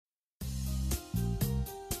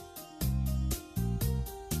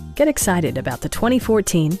Get excited about the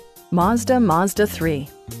 2014 Mazda Mazda 3.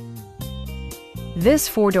 This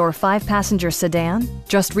four-door, five-passenger sedan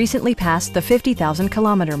just recently passed the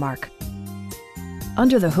 50,000-kilometer mark.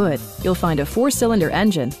 Under the hood, you'll find a four-cylinder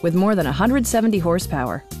engine with more than 170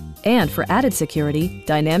 horsepower. And for added security,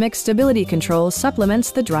 dynamic stability control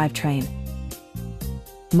supplements the drivetrain.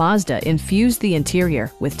 Mazda infused the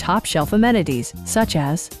interior with top-shelf amenities such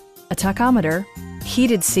as a tachometer,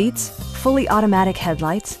 heated seats, fully automatic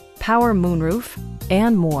headlights, power moonroof,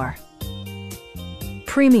 and more.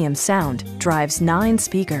 Premium sound drives 9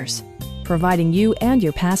 speakers, providing you and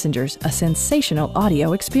your passengers a sensational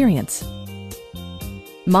audio experience.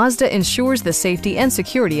 Mazda ensures the safety and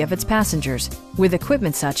security of its passengers with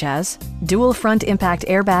equipment such as dual front impact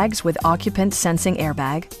airbags with occupant sensing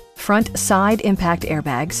airbag, front side impact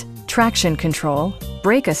airbags, traction control,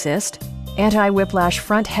 brake assist, anti-whiplash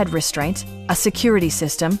front head restraints, a security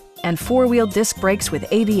system, and four-wheel disc brakes with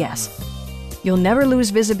ABS. You'll never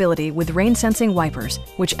lose visibility with rain-sensing wipers,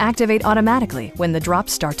 which activate automatically when the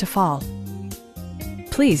drops start to fall.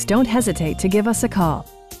 Please don't hesitate to give us a call.